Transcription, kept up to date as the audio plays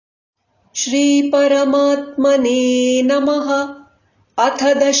श्रीपरमात्मने नमः। अथ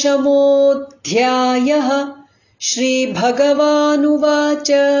 10मोऽध्यायः।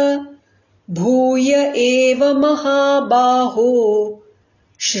 श्रीभगवानुवाच भूय एव महाबाहो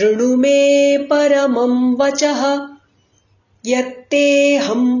शृणु मे परमं वचः।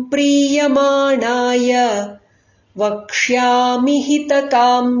 यत्तेऽहं प्रीयमाणाय वक्ष्यामि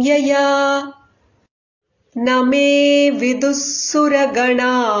हितकाम्यया। न मे विदुः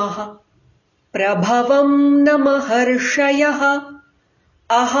सुरगणाः प्रभवं न महर्षयः।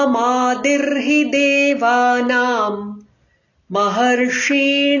 अहमादिर्हि देवानां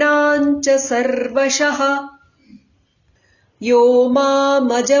महर्षीणां च सर्वशः। यो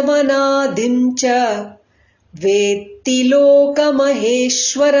मामजमनादिं च वेत्ति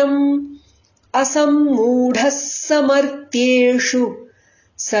लोकमहेश्वरम्। असम्मूढः समर्थ्येषु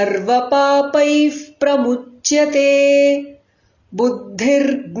सर्वपापैः प्रमुच्यते।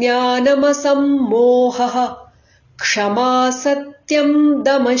 बुद्धिर्ज्ञानमसम्मोहः क्षमा सत्यं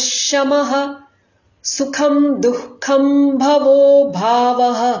दमः शमः। सुखं दुःखं भवो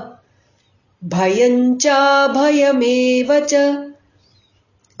भावः भयं चाभयमेव च।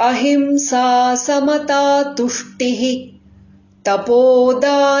 अहिंसा समता तुष्टिः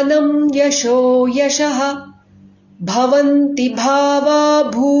तपोदानं यशो यशः। भवन्ति भावा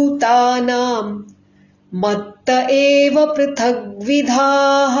भूतानां मत्त एव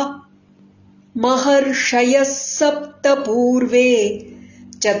पृथग्विधाः। महर्षयः सप्त पूर्वे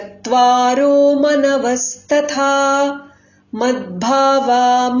चत्वारो मनवस्तथा।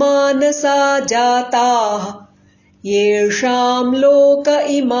 मद्भावा मानसा जाताः येषां लोक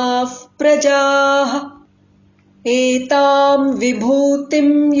इमाः प्रजाः। एतां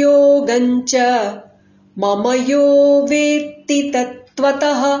विभूतिं योगं च मम यो वेत्ति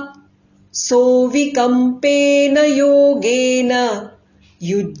तत्त्वतः। सोऽविकम्पेन योगेन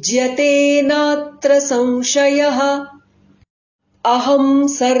युज्यते नात्र संशयः। अहं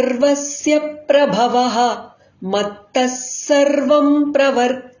सर्वस्य प्रभवः मत्तः सर्वं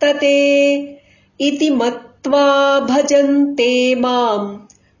प्रवर्तते इति मत्वा भजन्ते मां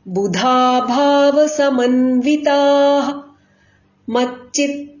बुधा भावसमन्विताः।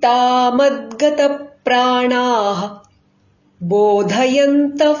 मच्चित्ता मद्गतप्राणाः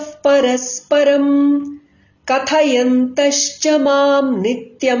बोधयन्तः परस्परं कथयन्तश्च मां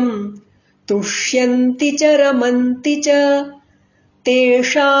नित्यं तुष्यन्ति च रमन्ति च।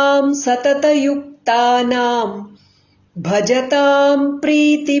 तेषां सततयुक्तानां भजतां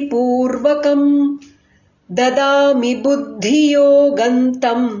प्रीतिपूर्वकं ददामि बुद्धियोगं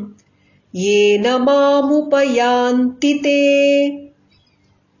तं येन मामुपयान्ति ते।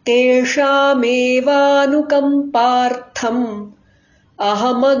 तेषामेवानुकम्पार्थम्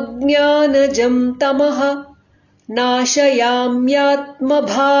अहमज्ञानजं तमः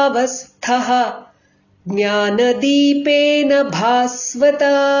नाशयाम्यात्मभावस्थः ज्ञानदीपेन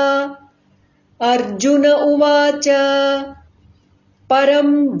भास्वता। अर्जुन उवाच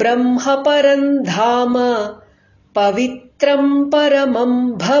परं ब्रह्म परं धाम पवित्रं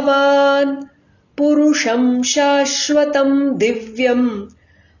परमं भवान्। पुरुषं शाश्वतं दिव्यम्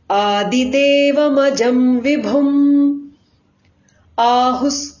आदिदेवमजं विभुम्।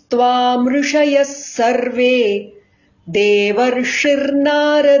 आहुस्त्वां ऋषयः सर्वे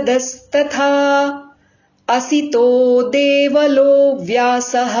देवर्षिर्नारदस्तथा। असितो देवलो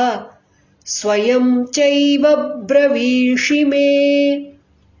व्यासः स्वयं चैव ब्रवीषि मे।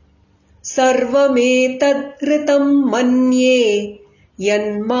 सर्वमेतद्धृतं मन्ये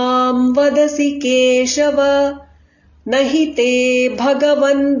यन्मां वदसि केशव। न हि ते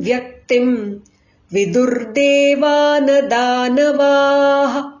भगवन् व्यक्तिं विदुर्देवा न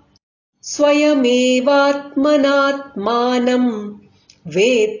दानवाः। स्वयमेवात्मनात्मानं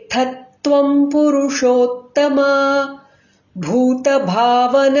वेत्थत्वं पुरुषोत्तम।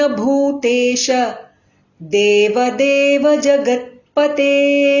 भूतभावनभूतेश देवदेव जगत्पते।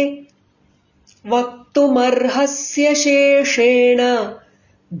 वक्तुमर्हस्य शेषेण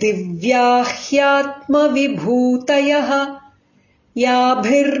दिव्या ह्यात्मविभूतयः।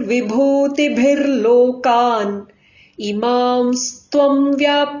 याभिर्विभूतिभिर्लोकान् इमांस्त्वं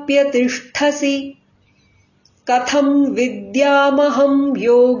व्याप्य तिष्ठसि। कथं विद्यामहं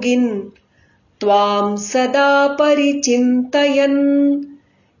योगिन् त्वां सदा परिचिन्तयन्।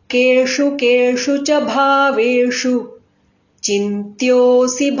 केषु केषु च भावेषु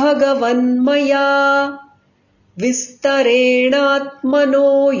चिन्त्योऽसि भगवन्मया।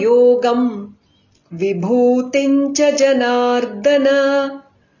 विस्तरेणात्मनो योगं विभूतिं च जनार्दन।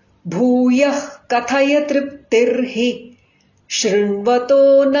 भूयः कथय तृप्तिर्हि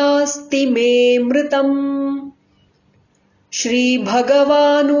शृण्वतो नास्ति मे मृतम्।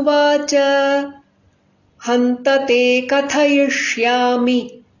 श्रीभगवानुवाच हन्त ते कथयिष्यामि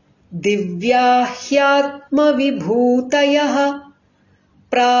दिव्या ह्यात्मविभूतयः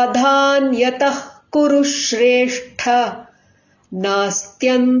प्राधान्यतः कुरु श्रेष्ठ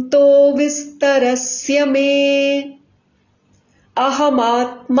नास्त्यन्तो विस्तरस्य मे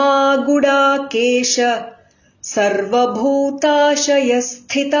अहमात्मा गुडाकेश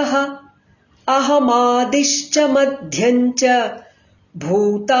सर्वभूताशयस्थितः अहमादिश्च मध्यम् च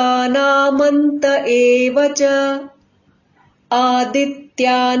भूतानामन्त एव च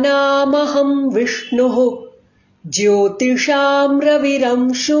आदित्यानामहं विष्णुः ज्योतिषां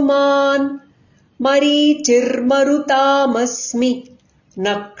रविरंशुमान् मरीचिर्मरुतामस्मि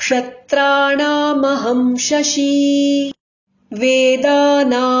नक्षत्राणामहं शशी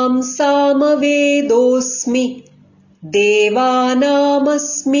वेदानां सामवेदोऽस्मि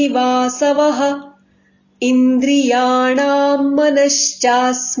देवानामस्मि वासवः इन्द्रियाणां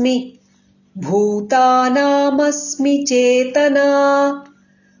मनश्चास्मि भूतानामस्मि चेतना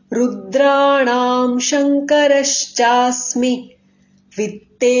रुद्राणां शङ्करश्चास्मि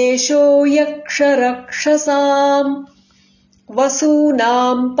वित्तेशो यक्षरक्षसाम्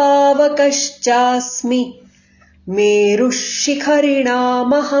वसूनां पावकश्चास्मि मेरुः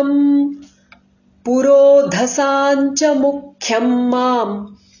शिखरिणामहम् पुरोधसाञ्च मुख्यं माम्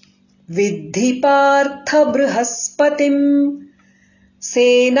विद्धि पार्थ बृहस्पतिम्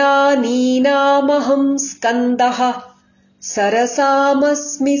सेनानीनामहं स्कन्दः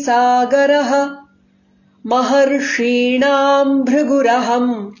सरसामस्मि सागरः महर्षीणां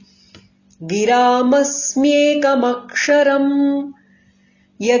भृगुरहम् गिरामस्म्येकमक्षरम्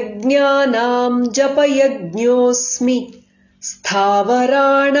यज्ञानां जपयज्ञोऽस्मि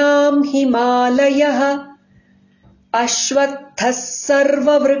स्थावराणां हिमालयः अश्वत्थः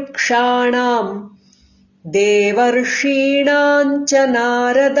सर्ववृक्षाणां देवर्षीणां च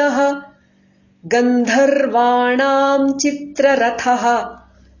नारदः गन्धर्वाणां चित्ररथः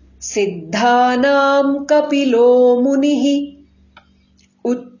सिद्धानां कपिलो मुनिः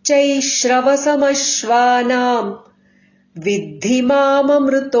उच्चैश्रवसमश्वानां विद्धि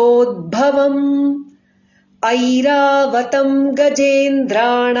माममृतोद्भवम् ऐरावतं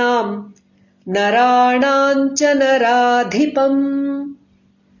गजेन्द्राणां नराणां च नराधिपम्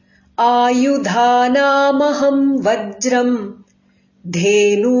आयुधानामहं वज्रं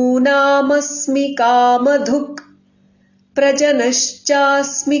धेनूनामस्मि कामधुक्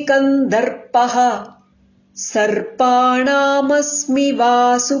प्रजनश्चास्मि कन्दर्पः सर्पाणामस्मि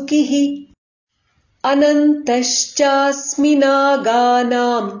वासुकिः अनन्तश्चास्मि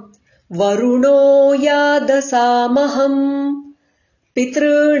नागानां वरुणो यादसामहम्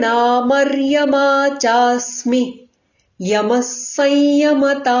पितॄणामर्यमा चास्मि यमः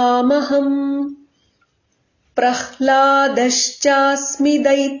संयमतामहम् प्रह्लादश्चास्मि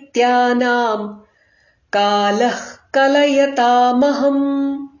दैत्यानां कालः कलयतामहम्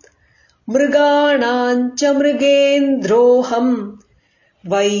मृगाणां च मृगेन्द्रोऽहम्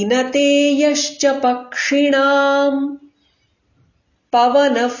वैनतेयश्च पक्षिणाम्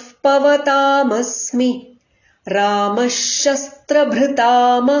पवनः पवतामस्मि रामः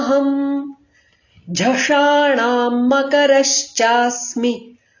शस्त्रभृतामहम् झषाणां मकरश्चास्मि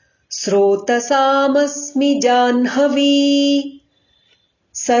स्रोतसामस्मि जाह्नवी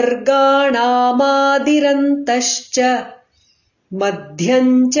सर्गाणामादिरन्तश्च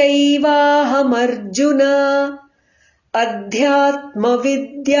मध्यम् चैवाहमर्जुन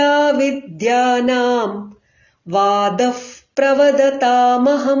अध्यात्मविद्याविद्यानां वादः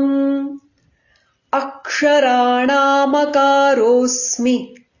प्रवदतामहम् अक्षराणामकारोऽस्मि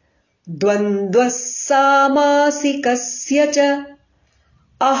द्वन्द्वः सामासिकस्य च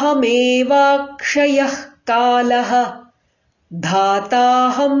अहमेवाक्षयः कालः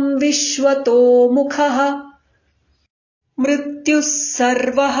धाताहं विश्वतोमुखः मृत्युः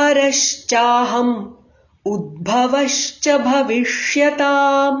सर्वहरश्चाहम् उद्भवश्च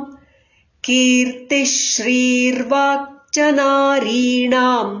भविष्यताम् कीर्तिः श्रीर्वाक् च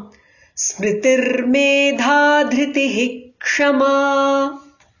नारीणां स्मृतिर्मेधा धृतिः क्षमा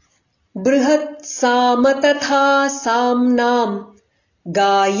बृहत्साम तथा साम्नां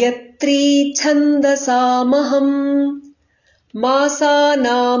गायत्री छन्दसामहम्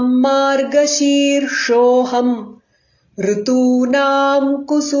मासानां मार्गशीर्षोऽहम् ऋतूनां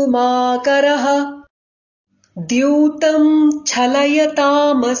कुसुमाकरः द्यूतं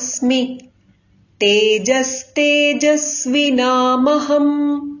छलयतामस्मि तेजस्तेजस्विनामहम्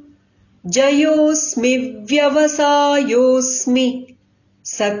जयोऽस्मि व्यवसायोऽस्मि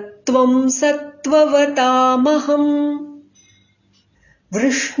सत्त्वं सत्त्ववतामहम्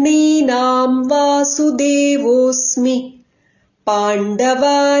वृष्णीनां वासुदेवोऽस्मि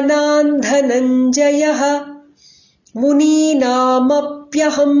पाण्डवानां धनञ्जयः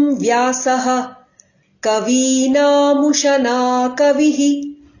मुनीनामप्यहं व्यासः कवीनामुशना कविः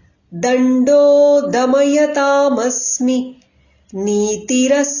दण्डो दमयतामस्मि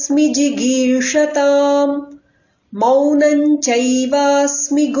नीतिरस्मि जिगीषताम् मौनं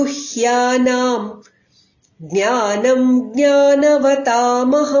चैवास्मि गुह्यानां ज्ञानं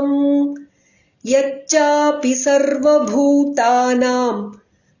ज्ञानवतामहम् यच्चापि सर्वभूतानां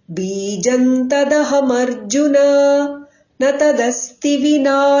बीजं तदहमर्जुन न तदस्ति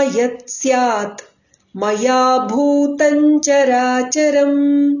विना यत् स्यात् मया भूतं चराचरम्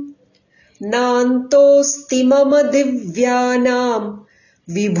नान्तोऽस्ति मम दिव्यानां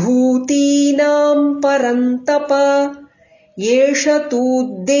विभूतीनां परन्तप एष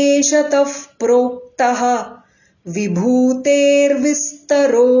तूद्देशतः प्रोक्तः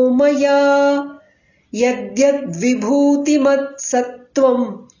विभूतेर्विस्तरो मया यद्यद्विभूतिमत्सत्त्वं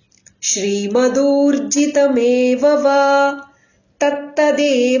श्रीमदूर्जितमेव वा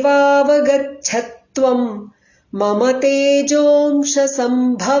तत्तदेवावगच्छत्वं मम तेजोंशसम्भवम्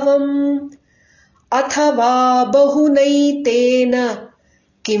अथवा बहुनैतेन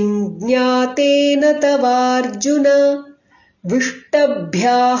किं ज्ञातेन तवार्जुन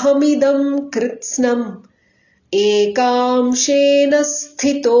विष्टभ्याहमिदं कृत्स्नम् एकांशेन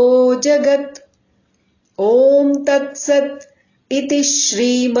स्थितो जगत्। ॐ तत्सत् इति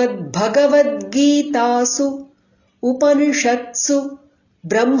श्रीमद्भगवद्गीतासु उपनिषत्सु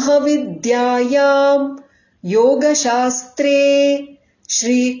ब्रह्मविद्यायां योगशास्त्रे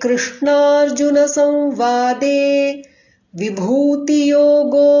श्रीकृष्णार्जुनसंवादे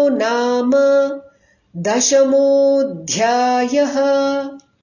विभूतियोगो नाम 10मोऽध्यायः।